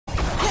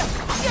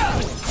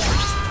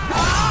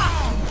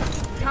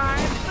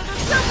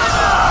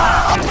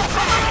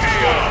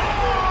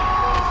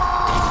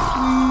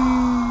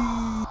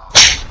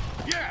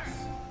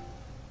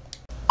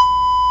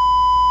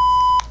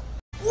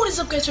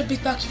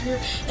back here,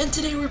 and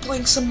today we're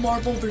playing some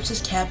Marvel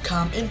vs.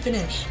 Capcom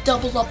Infinite.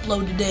 Double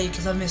upload today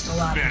because I missed a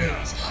lot of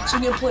days. So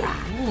we're gonna play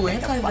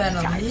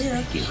Anti-Venom.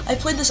 Yeah, I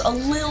played this a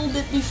little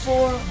bit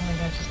before. Oh my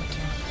gosh, there's my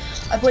camera.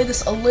 I played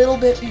this a little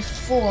bit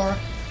before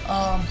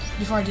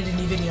I did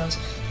any videos,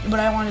 but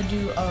I want to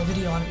do a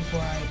video on it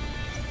before I,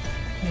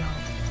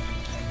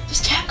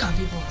 these Capcom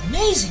people are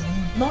amazing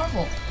in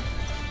Marvel.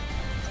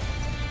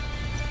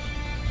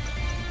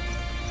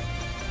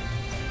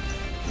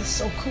 It's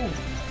so cool.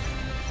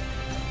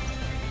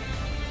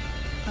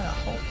 No,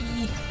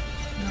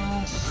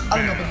 I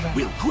don't know about that.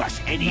 We'll crush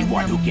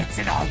anyone who gets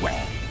in our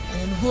way.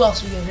 And who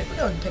else are we gonna pick? We're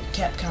gonna pick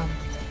Capcom.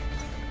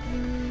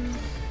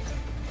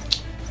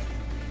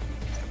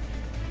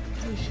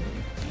 Who should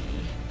it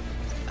be?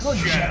 Oh,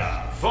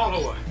 Jedi.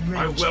 Follower,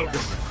 I welcome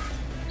her.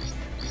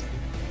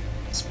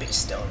 Space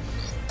Stone.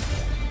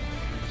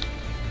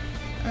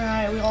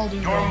 Alright, we all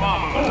do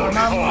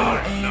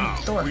Dormammu and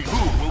Thor.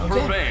 Who will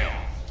prevail?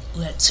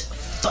 Let's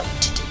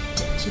fight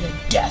to the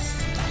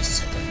death. I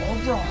said them all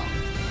wrong.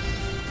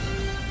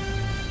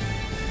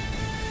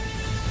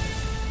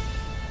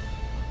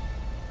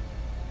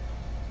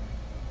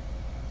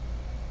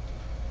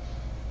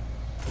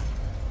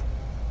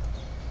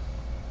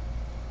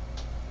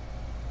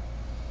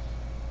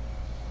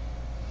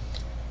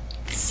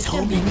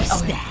 So many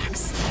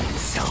snacks,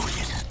 so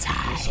little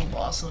time. So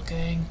boss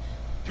looking.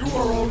 You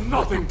are all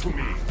nothing to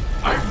me.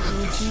 I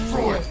will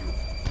destroy you.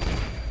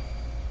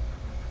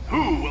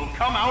 Who will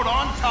come out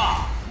on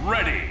top?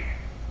 Ready.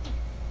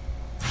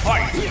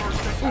 Fight. Now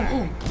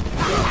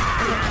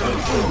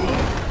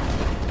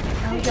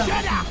we go.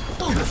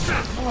 Boom.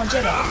 Come on,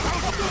 Jedi.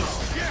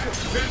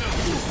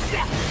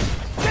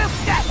 We'll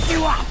snap you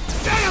up.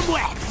 Damn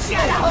wet.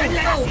 Shut up and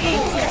let us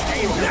eat.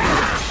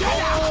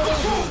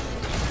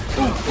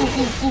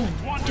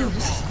 Dude,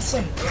 this is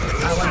insane. I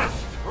like it.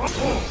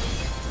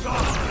 Oh,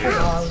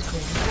 that was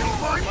cool.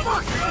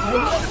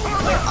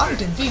 I'm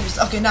confused.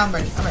 Okay, now I'm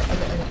ready.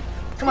 Okay.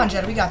 Come on,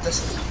 Jedi, we got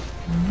this.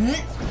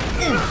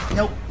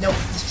 Nope.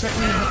 Just trick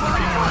me and hit me.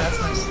 That's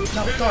nice.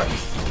 No, Thor.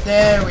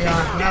 There we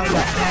are. Now we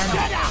got hand.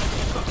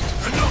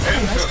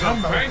 Nice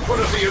combo.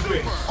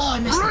 Oh, I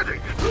missed it.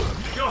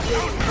 Oh,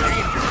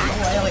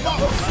 I like a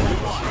hook.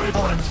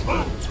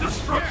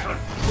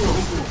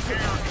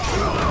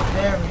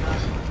 There we are.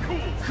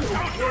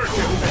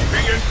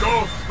 Being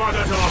engulfed by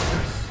the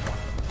darkness.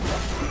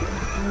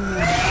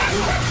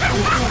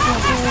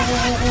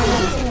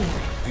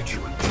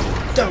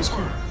 That was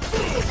cool.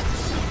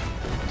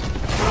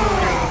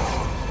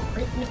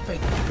 Right in the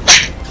face.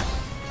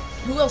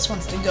 Who else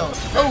wants to go?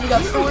 Oh, we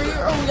got Thor here.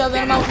 Oh, we got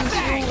Venom out in the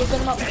field.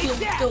 Venom out in the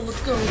field.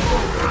 Let's go.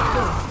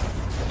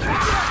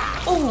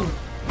 Oh.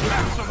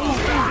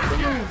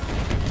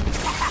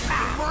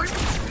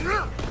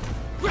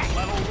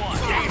 Level 1.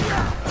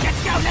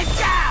 Let's go.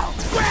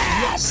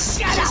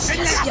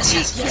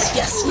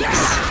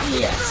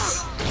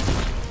 Yes.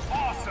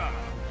 Awesome.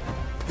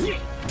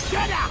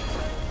 Shut up.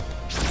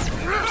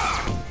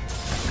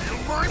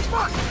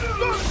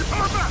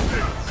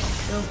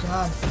 Oh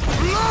God.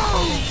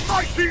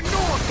 Mighty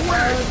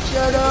Northwest.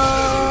 Jedi.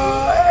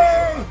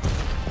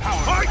 I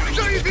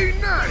say thee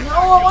nay. No, I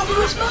want to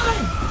use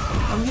mine.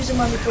 I'm using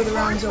mine before the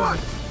round's over,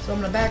 so I'm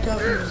gonna back up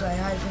because I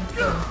hide from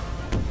the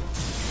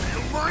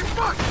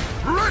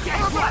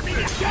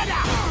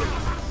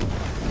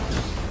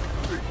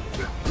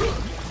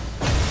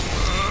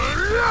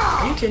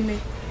Are you kidding me?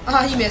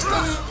 Ah, he missed.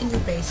 In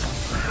your face.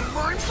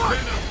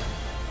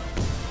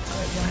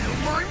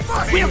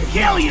 We'll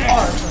kill you.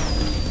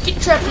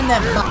 Get trapped in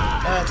that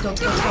box. Let's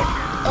go.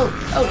 Oh.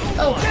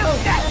 No.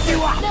 Yes.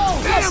 No.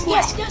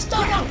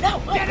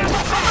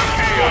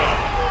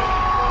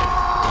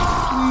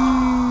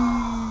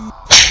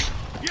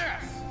 Yes.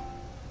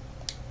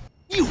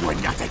 You were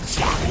not a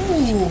jack.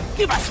 Ooh.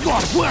 Give us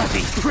more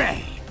worthy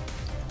prey.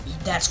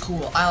 That's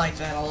cool. I like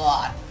that a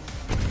lot.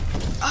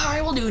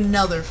 Alright, we'll do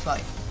another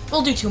fight.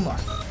 We'll do 2 more.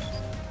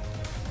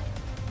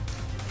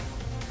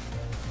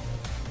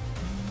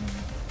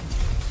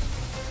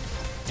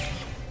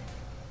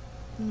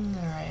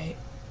 Alright.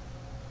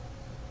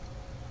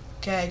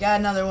 Okay, got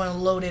another one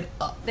loaded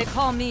up. They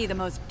call me the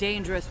most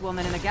dangerous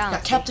woman in the galaxy.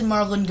 Got Captain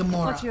Marvel and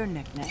Gamora. What's your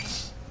nickname?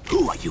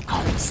 Who are you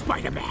calling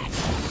Spider-Man?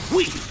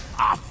 We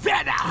are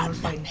We're Venom.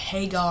 fighting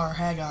Hagar.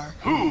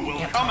 Who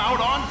will come out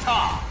on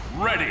top?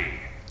 Ready.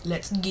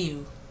 Let's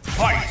go.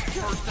 Fight.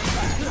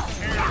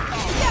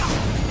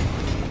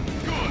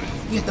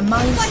 You got the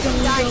Mind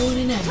Stone going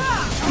and everything.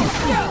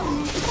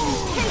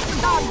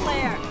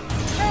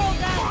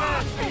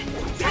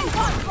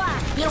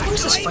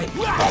 Where's this fight?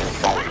 Let's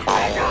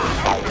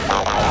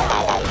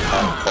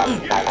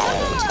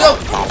go!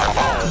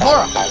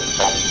 Gamora!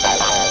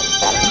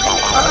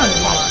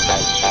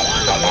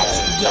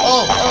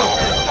 Oh!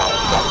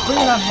 Bring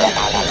it on head.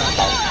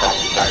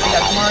 We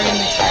got Gamora in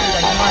the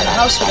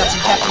house. We got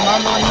some Captain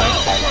Marvel in here.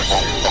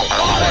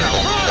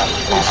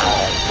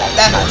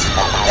 That hurts.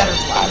 That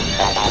hurts a lot.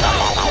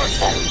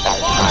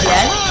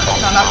 Again?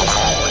 No, not this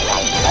time.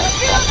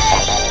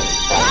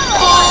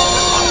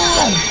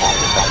 Boom!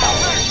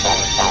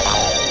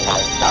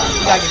 You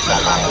gotta get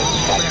some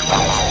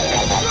combo.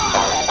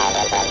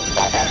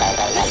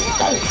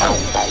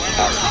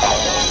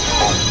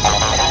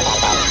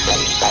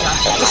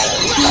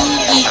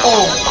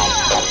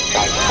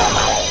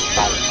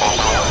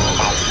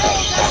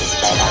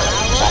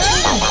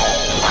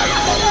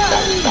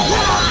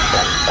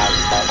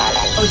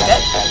 Oh, he's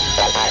dead?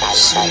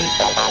 Sweet.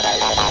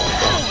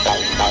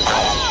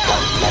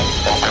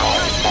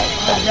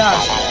 Oh my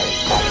gosh.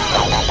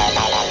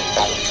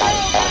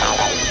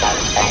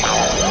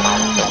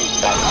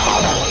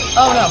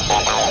 Oh no.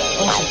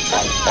 Oh shit.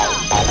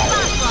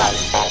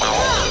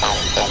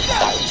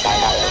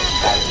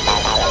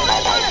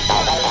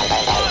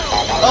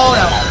 Oh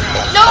no.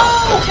 No!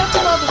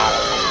 Captain Marvel!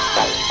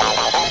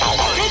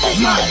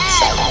 Nice. No.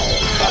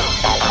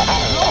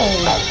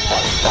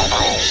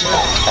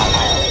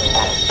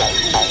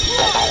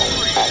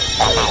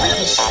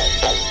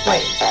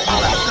 Wait.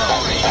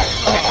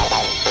 Okay.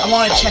 I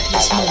want to check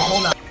this move.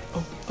 Hold on.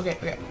 Oh, okay,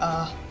 okay.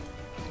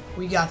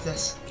 We got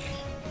this.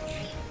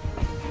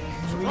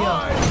 Here we go.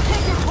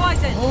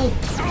 Oh,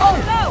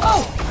 oh,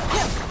 oh!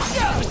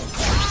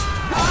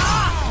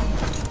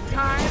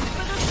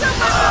 That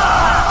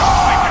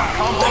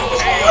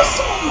was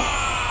awesome!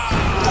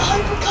 The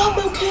hyper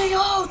combo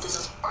KO! This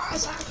is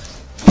awesome!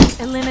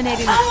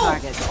 Eliminating the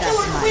target. That's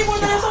my way more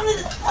than I job. thought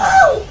it.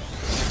 Ow!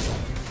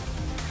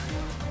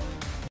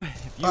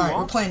 Alright,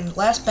 we're playing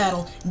last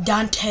battle,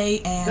 Dante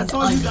and That's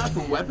all you got Iron for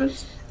Man.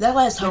 weapons? That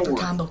last Don't hyper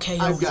worry. combo KO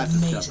I've was got this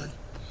amazing. covered.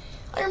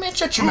 Iron Man,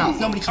 shut your mouth.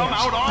 Nobody cares. Come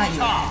out on Not you.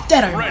 top.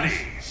 Dead Iron Ready. Man.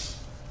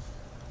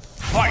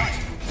 Fight.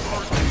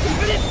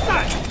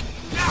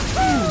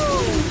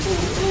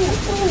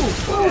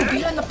 Ooh,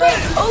 behind the back.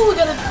 Oh, we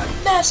got a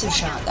massive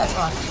shot. That's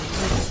awesome.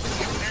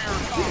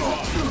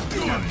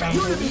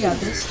 Dante, we got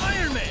this. Call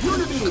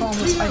him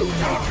this Iron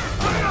Man.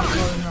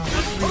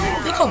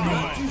 They call him me.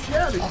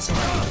 Also,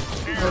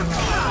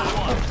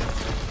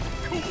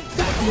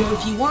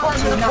 if you want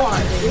to, not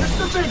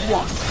today.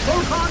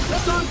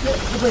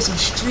 You play some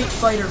Street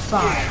Fighter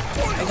 5. I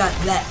got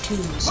that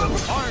too, so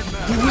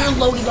we're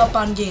loaded up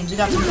on games. We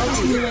got some Gun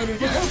Simulator,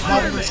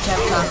 Marvel vs.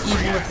 Capcom,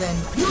 Evil Within,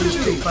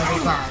 Street Fighter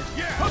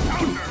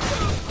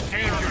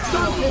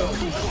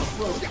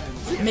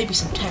 5. Maybe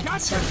some Tekken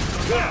 7.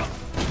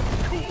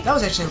 That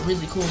was actually a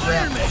really cool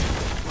grab.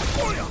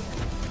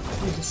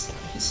 Dude, this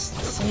is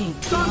insane.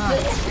 Come on.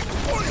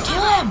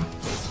 Kill him!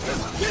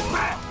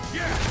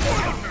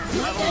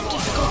 Not that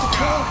difficult to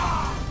kill.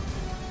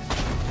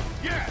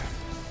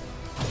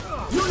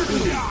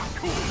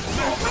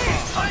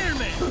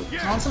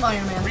 Call some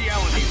Iron Man. He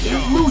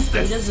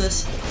does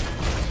this.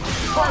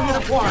 Target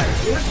acquired.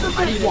 Here's the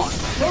big one.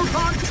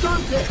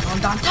 On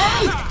Dante!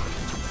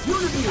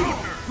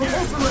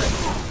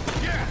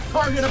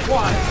 Target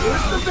acquired.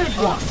 Here's the big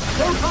one.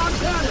 Proton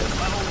cannon.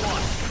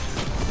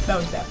 That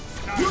was bad.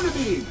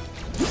 Unibeam.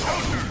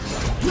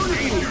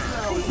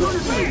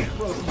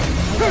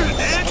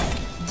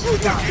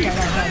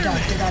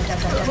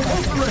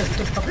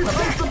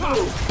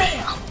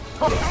 Bam!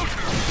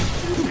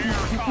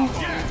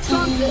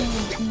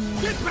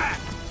 Get back!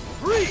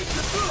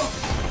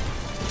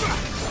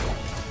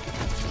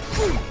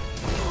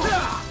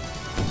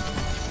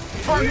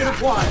 Target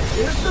acquired.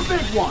 Here's the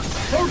big one.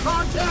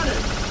 Proton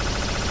cannon.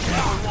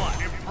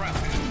 Iron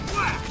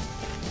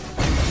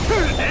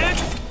Man!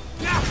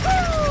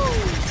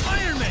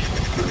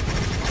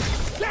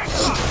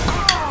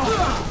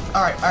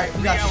 Alright,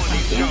 we got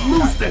this.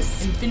 Lose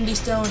this. Infinity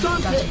Stone,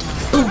 got the time.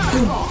 Boom,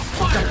 boom.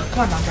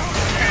 Come on, Dante.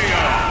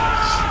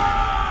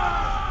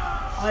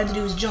 All I had to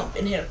do was jump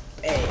and hit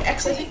a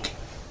X, I think.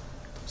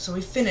 So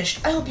we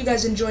finished. I hope you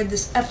guys enjoyed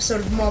this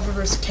episode of Marvel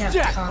vs.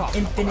 Capcom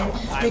Infinite.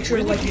 Make sure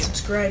to like and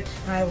subscribe,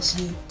 and I will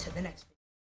see you to the next one.